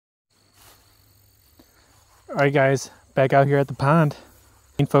Alright guys, back out here at the pond.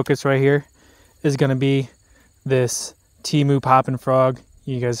 Main focus right here is going to be this Temu popping frog.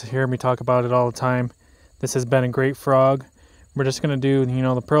 You guys hear me talk about it all the time. This has been a great frog. We're just going to do, you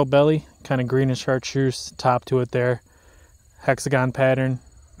know, the pearl belly, kind of greenish chartreuse top to it there. Hexagon pattern,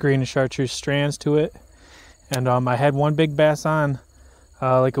 greenish chartreuse strands to it. And I had one big bass on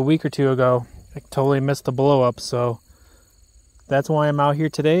like a week or two ago. I totally missed the blow up, so that's why I'm out here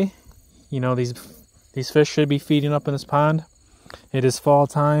today. You know, these fish should be feeding up in this pond. It is fall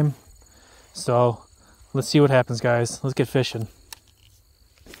time, so let's see what happens, guys. Let's get fishing.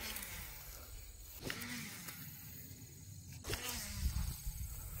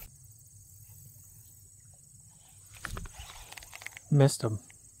 Missed him.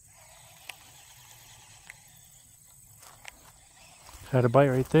 Had a bite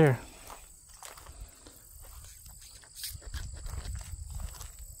right there.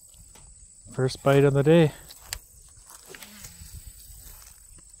 First bite of the day.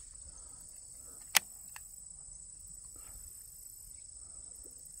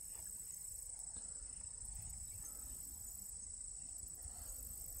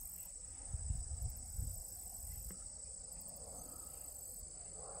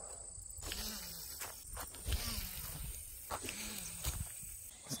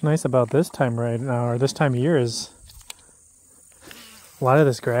 What's nice about this time right now, or this time of year, is a lot of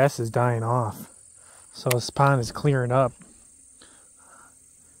this grass is dying off. So this pond is clearing up.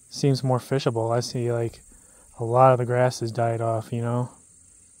 Seems more fishable. I see like a lot of the grass has died off, you know.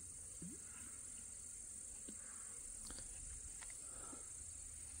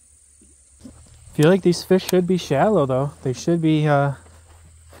 I feel like these fish should be shallow though. They should be,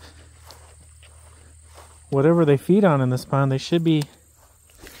 whatever they feed on in this pond, they should be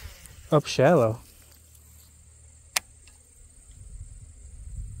up shallow.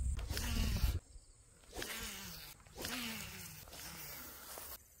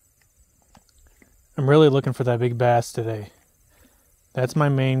 I'm really looking for that big bass today. That's my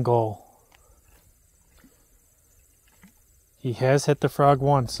main goal. He has hit the frog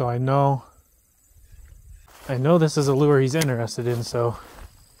once, so I know this is a lure he's interested in, so.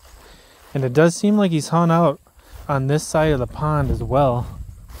 And it does seem like he's hung out on this side of the pond as well.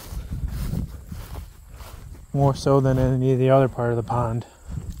 More so than any of the other part of the pond.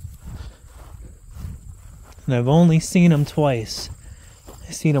 And I've only seen him twice.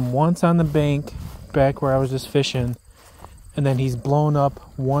 I seen him once on the bank back where I was just fishing, and then he's blown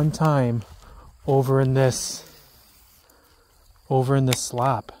up one time over in this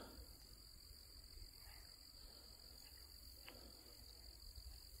slop.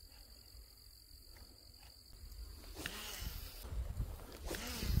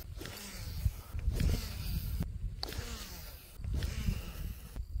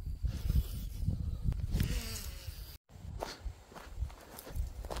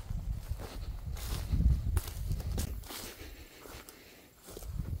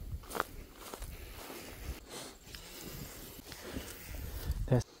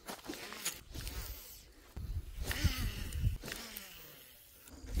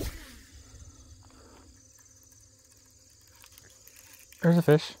 There's a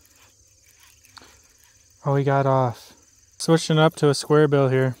fish. Oh, he got off. Switching up to a square bill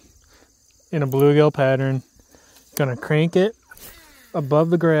here in a bluegill pattern. Gonna crank it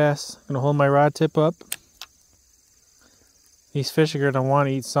above the grass. Gonna hold my rod tip up. These fish are gonna want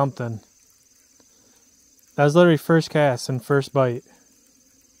to eat something. That was literally first cast and first bite.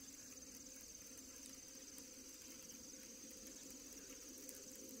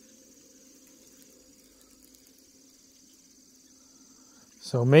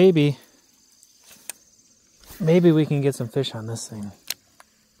 So maybe we can get some fish on this thing.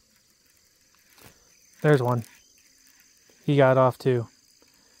 There's one. He got off too.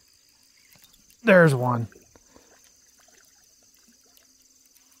 There's one.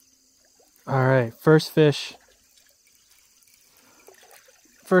 All right, first fish.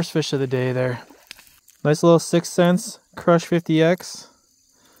 First fish of the day there. Nice little 6 cents Crush 50X.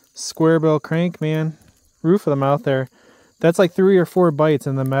 Square bill crank, man. Roof of the mouth there. That's like 3 or 4 bites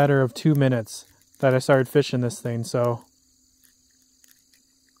in the matter of 2 minutes that I started fishing this thing, so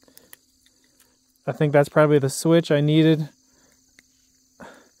I think that's probably the switch I needed.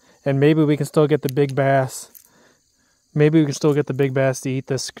 And maybe we can still get the big bass. Maybe we can still get the big bass to eat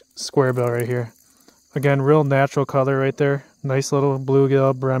this square bill right here. Again, real natural color right there. Nice little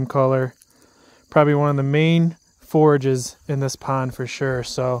bluegill brim color. Probably one of the main forages in this pond for sure,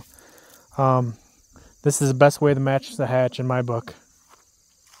 so this is the best way to match the hatch in my book.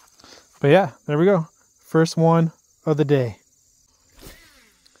 But yeah, there we go. First one of the day.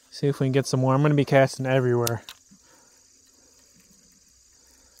 See if we can get some more. I'm going to be casting everywhere.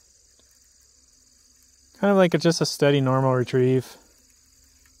 Kind of like just a steady normal retrieve.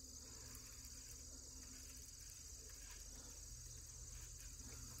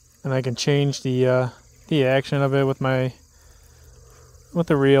 And I can change the action of it with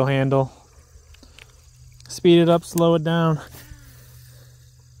the reel handle. Speed it up, slow it down.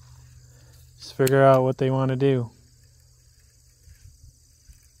 Just figure out what they want to do.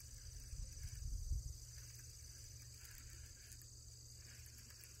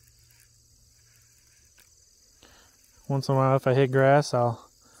 Once in a while, if I hit grass, I'll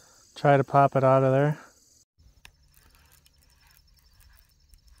try to pop it out of there.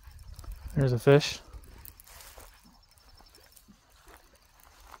 There's a fish.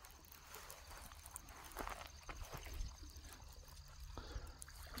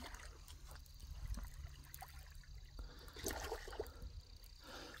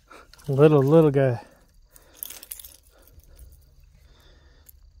 Little guy.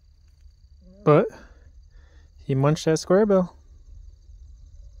 But he munched that square bill.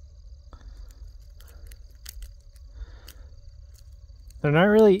 They're not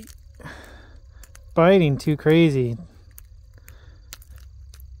really biting too crazy.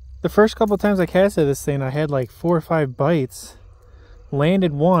 The first couple times I casted this thing, I had like 4 or 5 bites.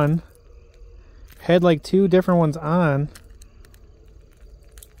 Landed one. Had like 2 different ones on.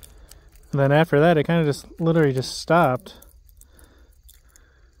 And then after that, it kind of just literally just stopped.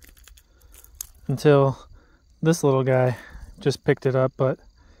 Until this little guy just picked it up, but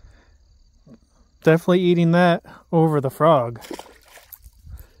definitely eating that over the frog.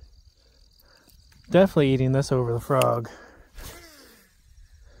 Definitely eating this over the frog.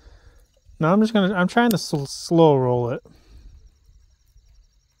 Now I'm trying to slow roll it.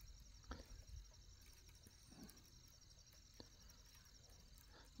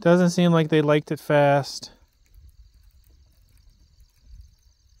 Doesn't seem like they liked it fast.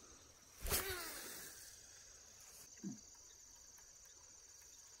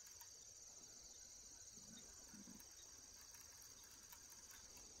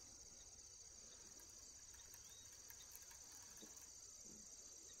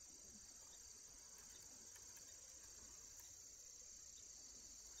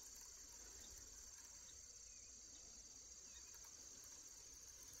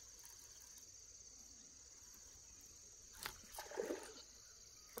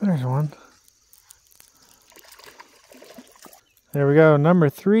 There's one. There we go, number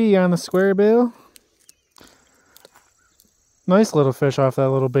 3 on the square bill. Nice little fish off that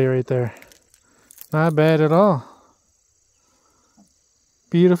little bait right there. Not bad at all.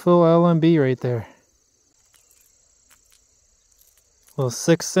 Beautiful LMB right there. Little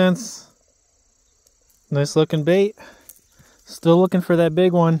 6 cents. Nice looking bait. Still looking for that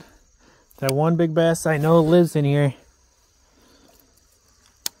big one. That one big bass I know lives in here.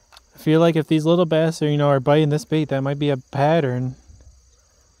 I feel like if these little bass are, are biting this bait, that might be a pattern.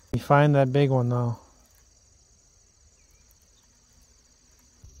 We find that big one though.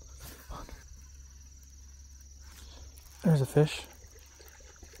 There's a fish.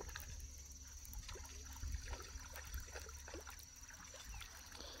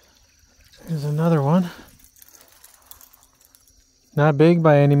 There's another one. Not big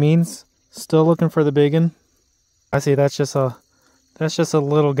by any means. Still looking for the big one. I see that's just a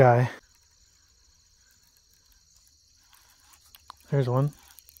little guy. There's one.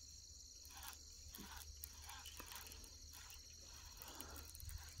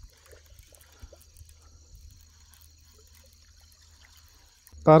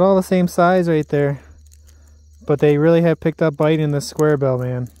 About all the same size right there. But they really have picked up bite in the square bill,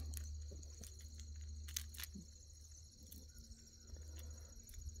 man.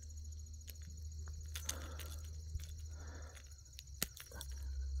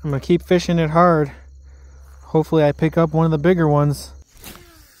 I'm gonna keep fishing it hard. Hopefully I pick up one of the bigger ones.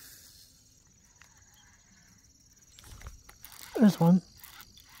 There's one.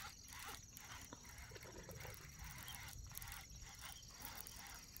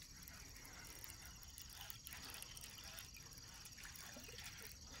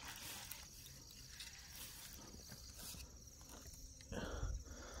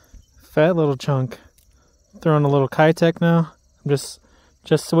 Fat little chunk. Throwing a little Keitech now. I'm just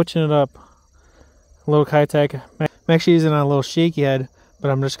switching it up. A little Keitech. I'm actually using a little shaky head,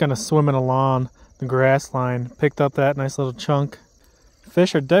 but I'm just gonna swim it along the grass line. Picked up that nice little chunk.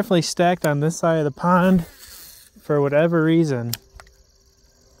 Fish are definitely stacked on this side of the pond for whatever reason.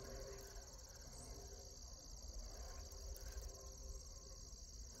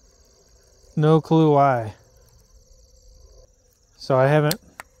 No clue why. So I haven't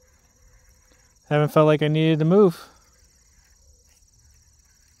Haven't felt like I needed to move.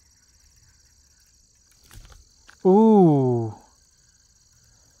 Ooh.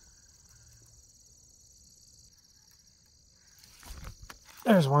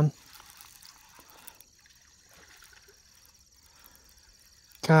 There's one.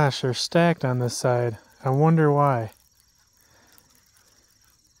 Gosh, they're stacked on this side. I wonder why.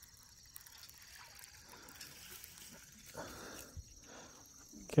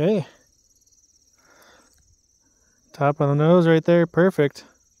 Okay. Top of the nose right there, perfect.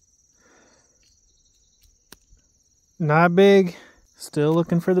 Not big. Still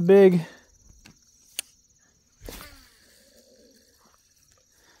looking for the big.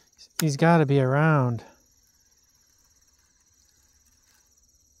 He's got to be around.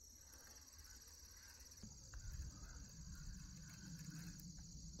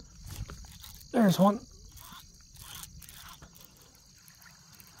 There's one.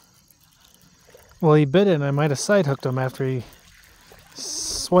 Well, he bit it and I might have side hooked him after he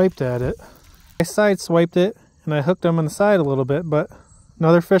swiped at it. I side swiped it and I hooked him on the side a little bit, but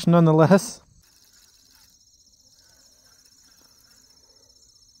another fish nonetheless.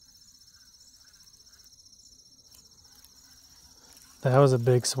 That was a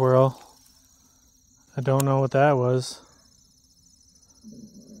big swirl. I don't know what that was.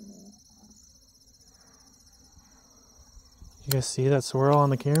 You guys see that swirl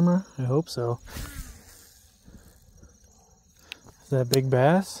on the camera? I hope so. Is that big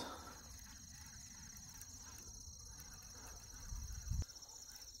bass?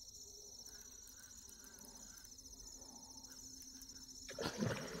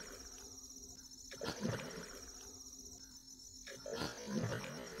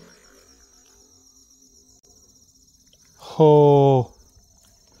 Oh,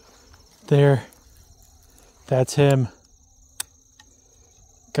 there. That's him.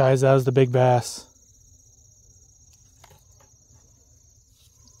 Guys, that was the big bass.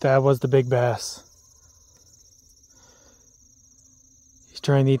 That was the big bass. He's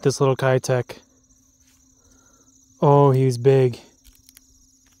trying to eat this little Keitech. Oh, he's big.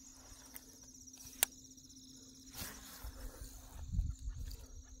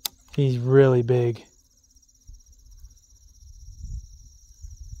 He's really big.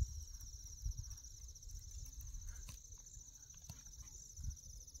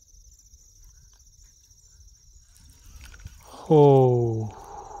 Oh.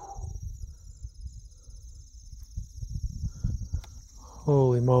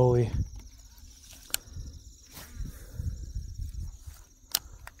 Holy moly.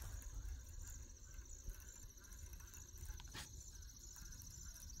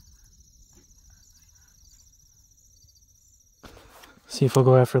 See if we'll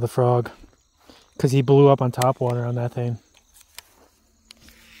go after the frog. Because he blew up on top water on that thing.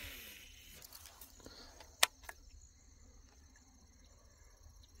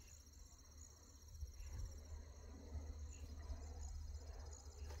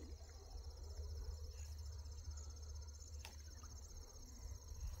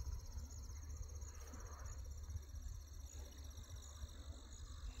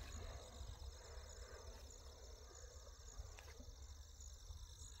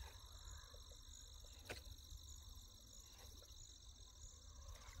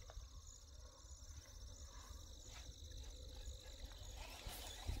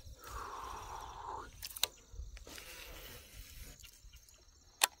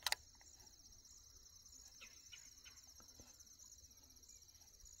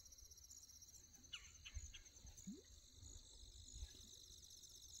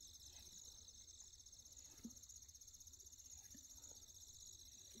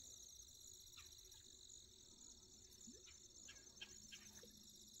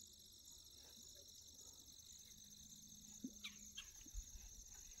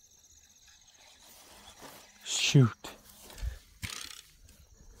 Shoot.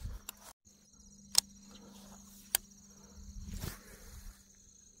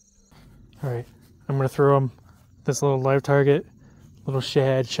 Alright, I'm going to throw him this little live target, little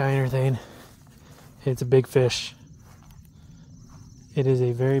shad shiner thing. It's a big fish. It is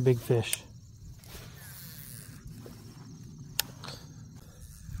a very big fish.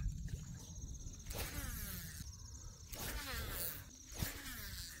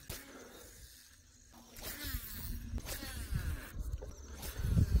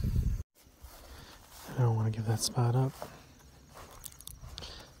 I don't want to give that spot up.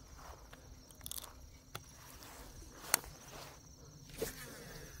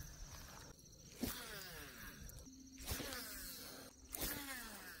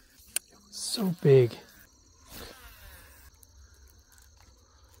 So big.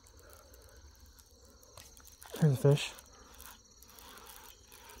 There's a fish.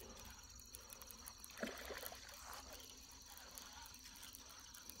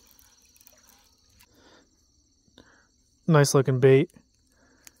 Nice looking bait.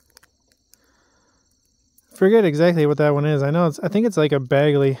 Forget exactly what that one is. I think it's like a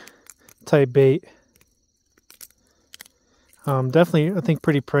Bagley type bait. Definitely, I think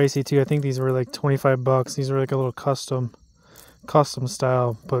pretty pricey too. I think these were like 25 bucks. These were like a little custom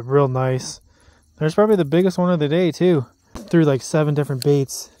style, but real nice. There's probably the biggest one of the day too. Threw like 7 different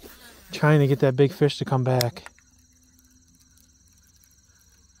baits trying to get that big fish to come back.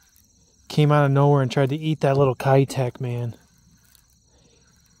 Came out of nowhere and tried to eat that little Keitech, man.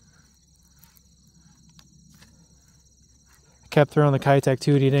 Kept throwing the Keitech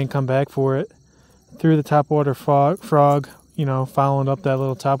too, and he didn't come back for it. Threw the topwater frog, you know, following up that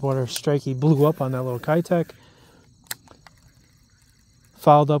little topwater strike. He blew up on that little Keitech.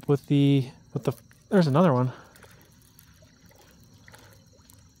 Followed up with the there's another one.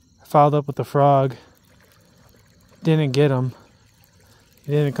 Followed up with the frog. Didn't get him.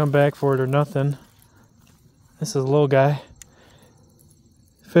 He didn't come back for it or nothing. This is a little guy.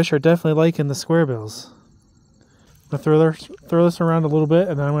 Fish are definitely liking the square bills. I'm gonna throw this around a little bit,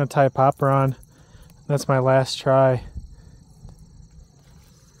 and then I'm gonna tie a popper on. That's my last try.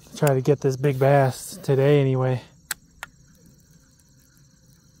 Try to get this big bass today anyway.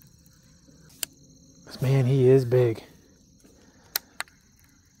 Man, he is big.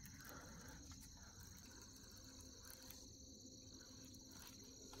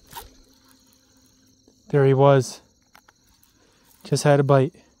 There he was. Just had a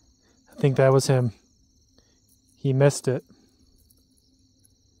bite. I think that was him. He missed it.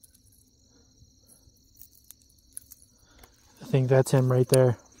 I think that's him right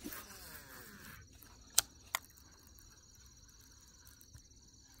there.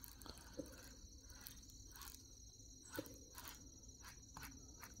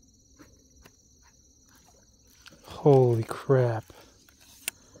 Holy crap.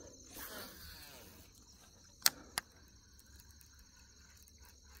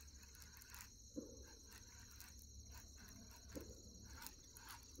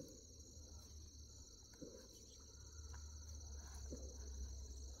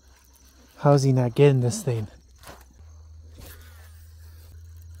 How's he not getting this thing?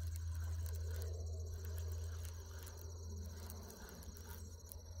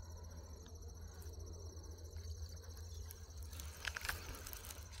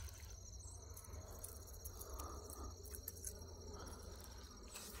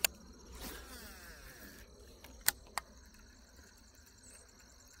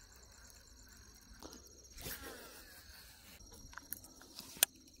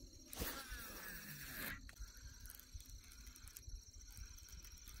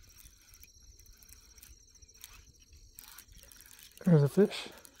 There's a fish.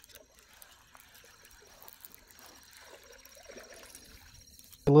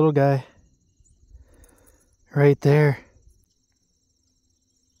 The little guy. Right there.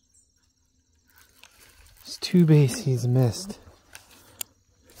 It's 2 baits he's missed.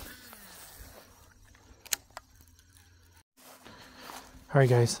 Alright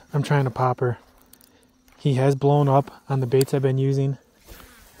guys, I'm trying to popper. He has blown up on the baits I've been using.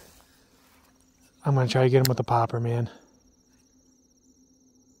 I'm going to try to get him with the popper, man.